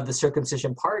fear of the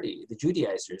circumcision party, the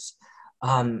Judaizers,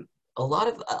 a lot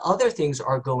of other things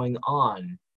are going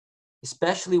on,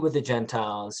 especially with the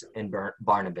Gentiles and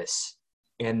Barnabas,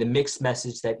 and the mixed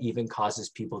message that even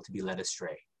causes people to be led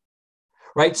astray,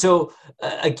 right? So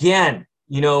again,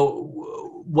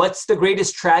 what's the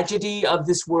greatest tragedy of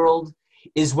this world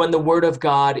is when the word of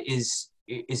God is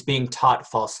being taught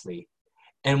falsely,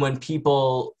 and when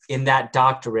people in that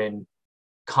doctrine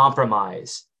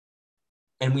compromise,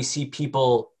 and we see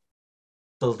people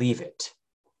believe it,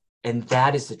 and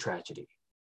that is the tragedy,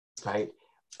 right?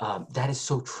 That is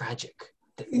so tragic.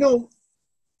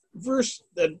 Verse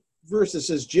that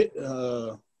says,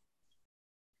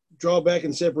 draw back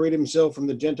and separate himself from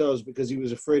the Gentiles because he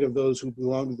was afraid of those who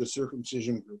belonged to the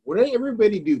circumcision group. What did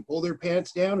everybody do? Pull their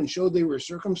pants down and show they were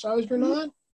circumcised or not?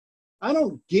 I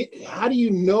don't get, how do you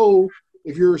know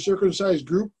if you're a circumcised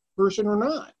group person or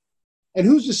not? And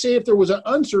who's to say if there was an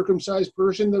uncircumcised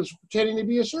person that was pretending to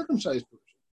be a circumcised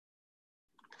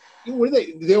person? What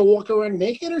do they'll walk around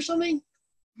naked or something?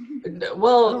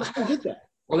 Well, I don't get that.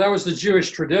 Well, that was the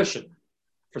Jewish tradition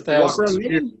for thousands of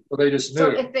years. Well, they just knew.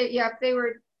 So if they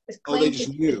were claimed to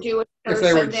be Jewish, if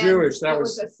they were Jewish, that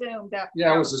was assumed.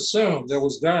 It was assumed. That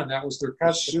was done. That was their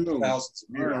custom for thousands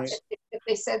of years. Right. If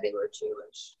they said they were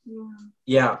Jewish.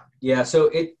 Yeah. So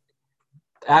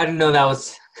I didn't know that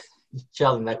was,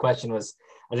 Sheldon, that question was,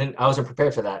 I wasn't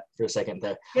prepared for that for a second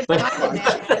there. But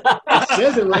it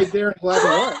says it right there in black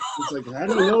and white. It's like, how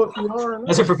do you know if you are or not? I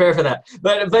wasn't prepared for that.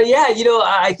 But yeah,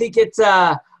 I think it's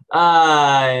I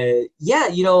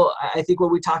think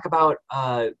when we talk about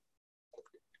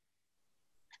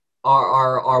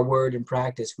our word and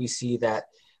practice, we see that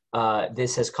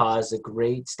this has caused a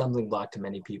great stumbling block to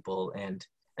many people. And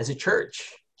as a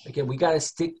church, again, we got to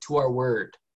stick to our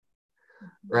word,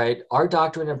 right? Our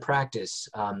doctrine and practice.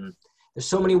 There's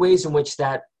so many ways in which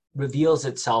that reveals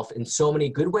itself in so many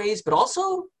good ways, but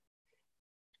also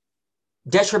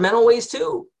detrimental ways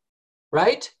too,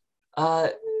 right?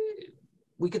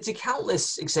 We could see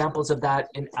countless examples of that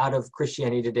out of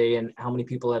Christianity today, and how many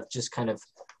people have just kind of,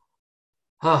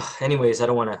 anyways, I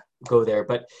don't want to go there,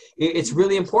 but it's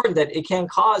really important that it can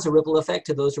cause a ripple effect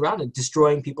to those around it,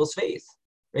 destroying people's faith,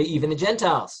 right? Even the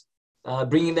Gentiles,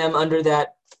 bringing them under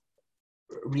that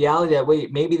reality that,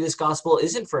 wait, maybe this gospel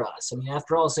isn't for us. I mean,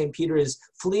 after all, St. Peter is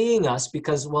fleeing us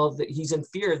because, he's in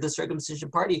fear of the circumcision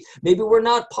party. Maybe we're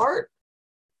not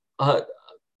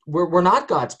we're not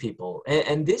God's people.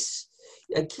 And this,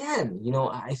 again,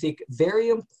 I think very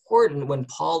important when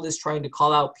Paul is trying to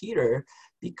call out Peter,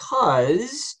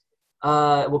 because,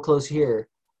 we'll close here,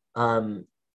 that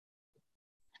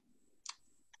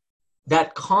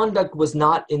conduct was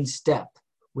not in step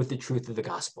with the truth of the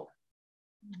gospel.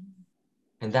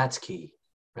 And that's key,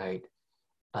 right?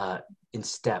 In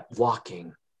step,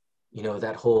 walking,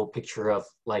 that whole picture of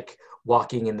like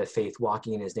walking in the faith,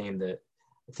 walking in his name. I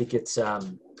think it's,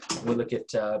 we look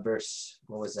at verse,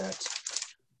 what was that?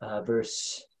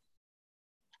 Verse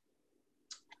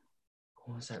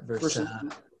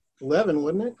 11,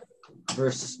 wasn't it?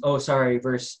 Verse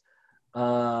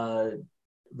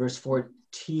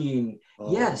 14.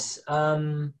 Oh. Yes.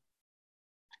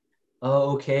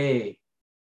 Okay.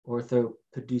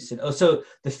 Orthopedusin. Oh, so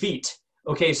the feet.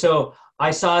 Okay, so I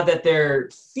saw that their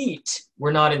feet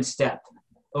were not in step.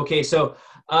 Okay, so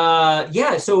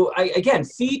again,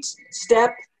 feet,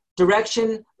 step,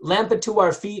 direction, lamp unto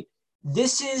our feet.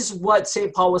 This is what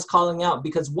St. Paul was calling out,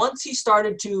 because once he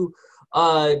started to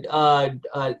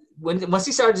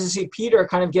see Peter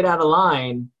kind of get out of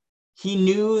line, he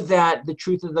knew that the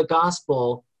truth of the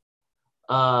gospel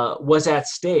was at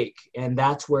stake, and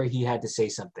that's where he had to say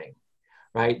something.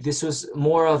 Right? This was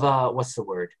more of a, what's the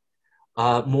word?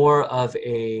 More of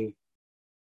a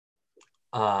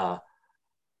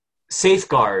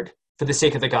safeguard for the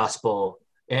sake of the gospel,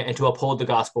 and to uphold the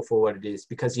gospel for what it is,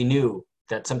 because he knew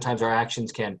that sometimes our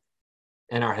actions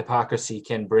and our hypocrisy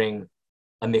can bring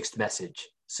a mixed message.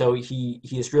 So he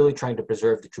is really trying to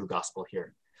preserve the true gospel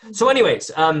here. So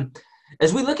anyways,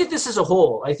 as we look at this as a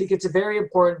whole, I think it's a very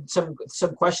important, some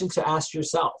questions to ask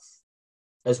yourself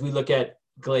as we look at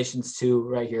Galatians 2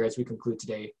 right here as we conclude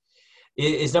today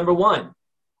is number one,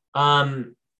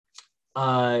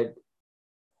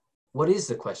 what is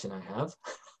the question I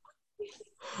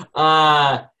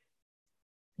have?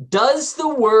 Does the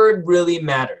word really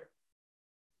matter?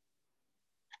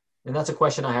 And that's a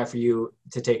question I have for you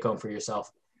to take home for yourself.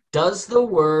 Does the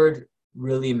word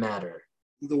really matter?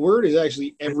 The word is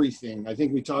actually everything. I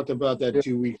think we talked about that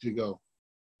 2 weeks ago.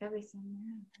 Everything.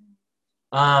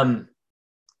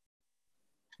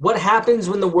 What happens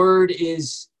when the word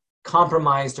is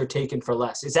compromised or taken for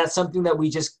less? Is that something that we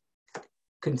just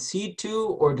concede to,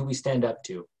 or do we stand up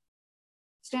to?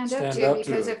 Stand up to,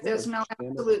 because if there's no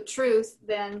absolute truth,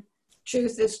 then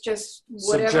truth is just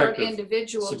whatever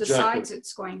individual decides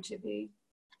it's going to be.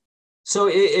 So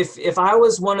if I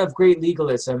was one of great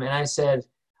legalism and I said,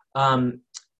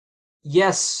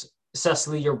 yes,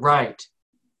 Cecily, you're right.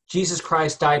 Jesus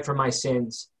Christ died for my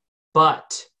sins,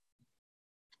 but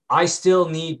I still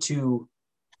need to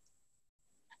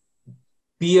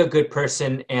be a good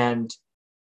person and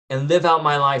live out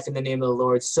my life in the name of the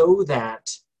Lord so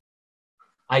that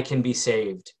I can be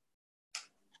saved.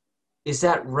 Is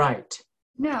that right?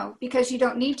 No, because you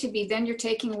don't need to be. Then you're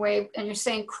taking away, and you're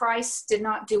saying Christ did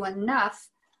not do enough.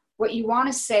 What you want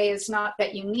to say is not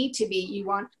that you need to be.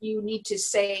 You need to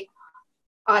say,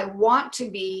 I want to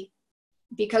be,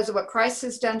 because of what Christ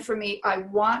has done for me. I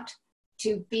want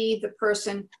to be the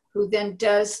person who then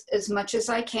does as much as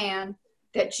I can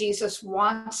that Jesus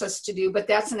wants us to do. But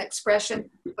that's an expression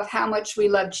of how much we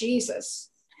love Jesus.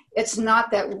 It's not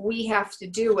that we have to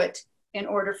do it in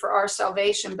order for our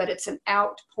salvation, but it's an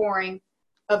outpouring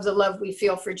of the love we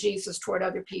feel for Jesus toward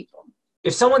other people.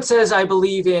 If someone says, I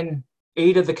believe in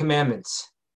 8 of the commandments,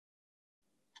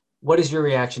 what is your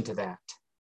reaction to that?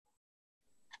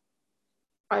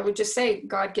 I would just say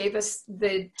God gave us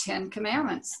the 10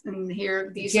 commandments, and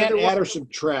here these you are the can't add or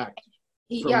subtract.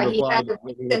 He had a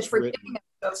reason for giving us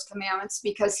those commandments,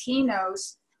 because he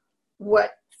knows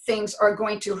what things are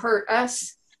going to hurt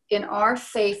us in our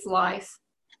faith life.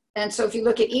 And so if you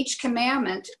look at each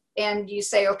commandment and you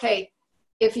say, okay,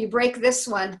 if you break this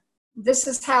one, this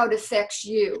is how it affects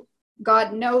you.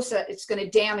 God knows that it's going to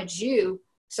damage you.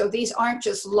 So these aren't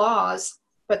just laws,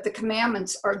 but the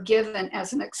commandments are given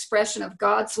as an expression of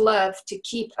God's love to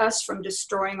keep us from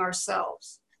destroying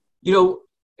ourselves. You know,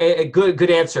 a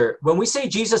good answer. When we say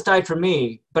Jesus died for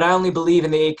me, but I only believe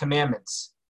in the 8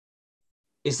 commandments,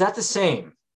 is that the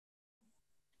same?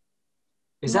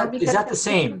 Is that the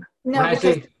same? No,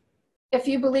 because if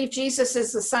you believe Jesus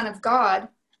is the Son of God,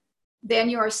 then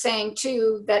you are saying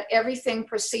too that everything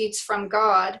proceeds from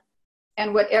God,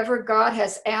 and whatever God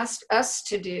has asked us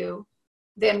to do,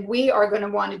 then we are going to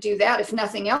want to do that, if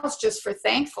nothing else, just for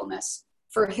thankfulness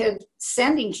for him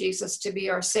sending Jesus to be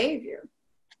our Savior.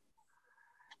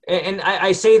 And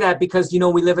I say that because, you know,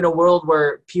 we live in a world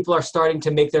where people are starting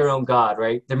to make their own God,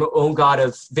 right? Their own God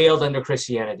of veiled under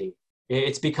Christianity.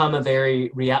 It's become a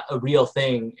very real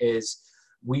thing. Is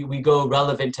we go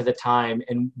relevant to the time,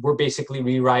 and we're basically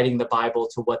rewriting the Bible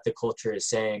to what the culture is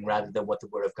saying rather than what the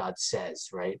Word of God says,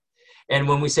 right? And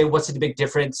when we say, what's the big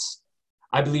difference?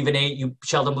 I believe in 8,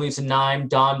 Sheldon believes in 9,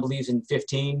 Don believes in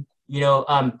 15. You know,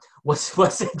 what's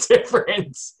the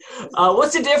difference?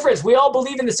 What's the difference? We all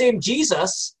believe in the same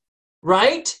Jesus,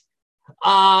 right?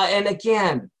 And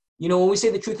again, you know, when we say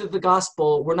the truth of the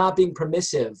gospel, we're not being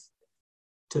permissive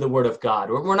to the Word of God.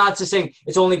 We're not just saying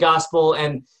it's only gospel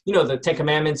and, you know, the 10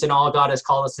 commandments and all God has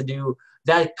called us to do.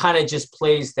 That kind of just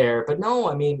plays there. But no,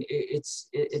 I mean, it's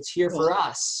here for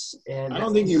us. And I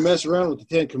don't think you mess around with the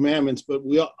 10 commandments, but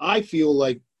I feel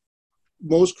like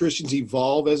most Christians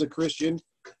evolve as a Christian.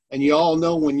 And you all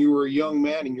know when you were a young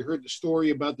man and you heard the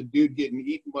story about the dude getting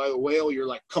eaten by the whale, you're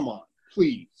like, come on,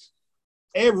 please.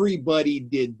 Everybody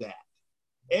did that.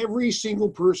 Every single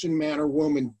person, man or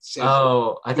woman says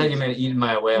Oh, I thought you meant eaten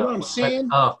by a whale. You know what I'm saying?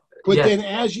 But then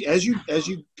as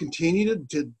you continue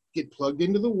to get plugged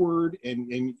into the Word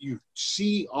and you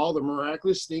see all the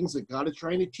miraculous things that God is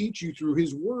trying to teach you through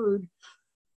His Word,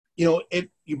 you know,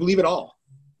 you believe it all.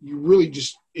 You really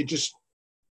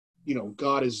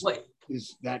God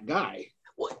is that guy.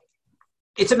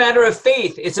 It's a matter of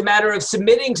faith. It's a matter of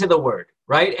submitting to the Word,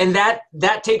 right? And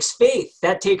that takes faith.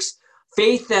 That takes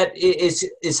faith that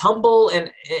is humble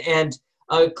and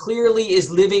clearly is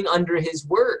living under His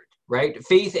Word, right?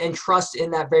 Faith and trust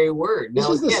in that very Word. This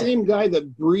is the same guy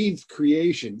that breathed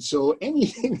creation, so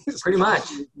anything is pretty much.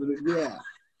 Yeah.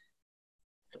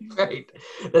 Right.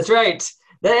 That's right.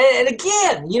 And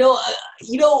again,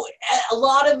 a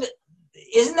lot of,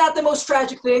 isn't that the most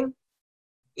tragic thing?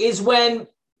 Is when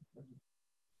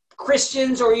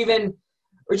Christians or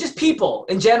just people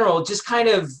in general just kind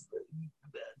of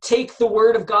take the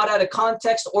word of God out of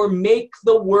context or make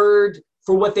the word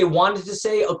for what they wanted to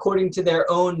say according to their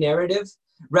own narrative,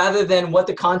 rather than what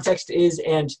the context is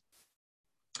and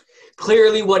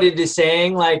clearly what it is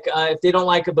saying. Like if they don't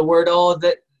like the word,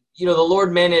 the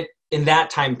Lord meant it in that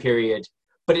time period,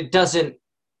 but he doesn't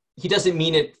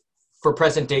mean it for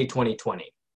present day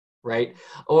 2020, right?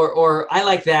 Or I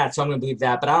like that, so I'm going to believe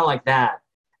that, but I don't like that,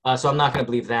 so I'm not going to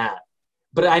believe that.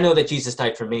 But I know that Jesus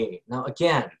died for me. Now,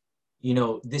 again,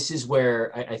 this is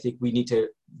where I think we need to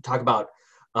talk about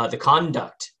the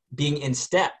conduct being in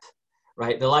step,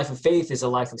 right? The life of faith is a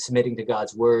life of submitting to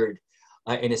God's word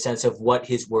in a sense of what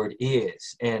his word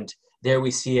is. And there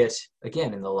we see it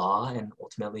again in the law, and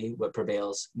ultimately what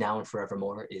prevails now and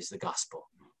forevermore is the gospel.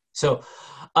 So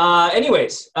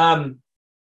anyways,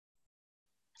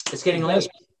 it's getting late.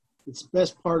 It's the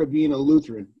best part of being a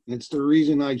Lutheran. And it's the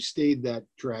reason I stayed that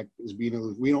track is being a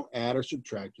Lutheran. We don't add or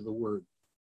subtract to the word.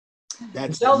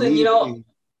 That's Sheldon,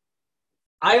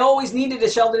 I always needed a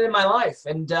Sheldon in my life,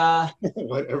 and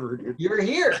whatever, dude. You're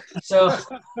here. So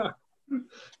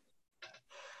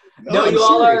no, you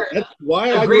all are. That's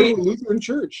why I go to a Lutheran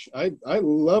church. I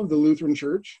love the Lutheran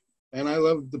church, and I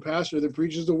love the pastor that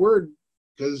preaches the word,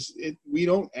 because we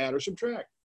don't add or subtract.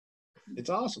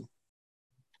 It's awesome.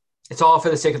 It's all for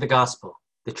the sake of the gospel,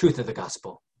 the truth of the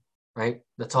gospel, right?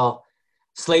 That's all.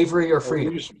 Slavery or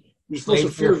freedom. You're supposed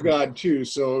to fear God too,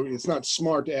 so it's not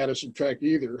smart to add or subtract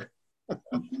either.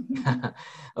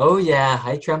 Oh yeah,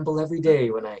 I tremble every day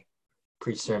when I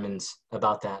preach sermons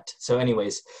about that. So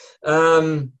anyways,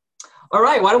 all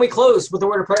right, why don't we close with a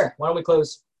word of prayer? Why don't we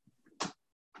close?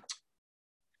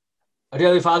 Our dear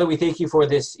Heavenly Father, we thank you for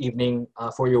this evening,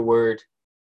 for your word.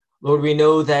 Lord, we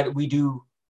know that we do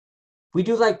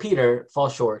like Peter fall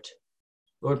short.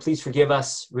 Lord, please forgive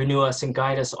us, renew us, and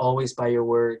guide us always by your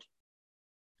word.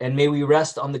 And may we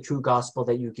rest on the true gospel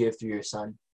that you give through your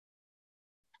Son.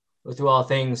 Lord, through all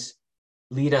things,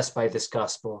 lead us by this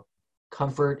gospel.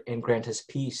 Comfort and grant us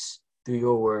peace through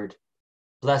your word.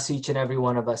 Bless each and every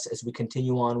one of us as we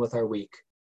continue on with our week,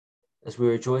 as we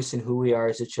rejoice in who we are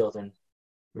as your children,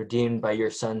 redeemed by your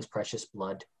Son's precious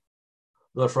blood.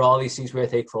 Lord, for all these things we are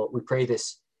thankful. We pray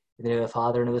this in the name of the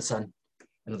Father, and of the Son,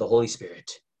 and of the Holy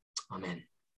Spirit. Amen.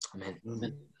 Amen.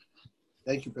 Amen.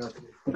 Thank you, Pastor.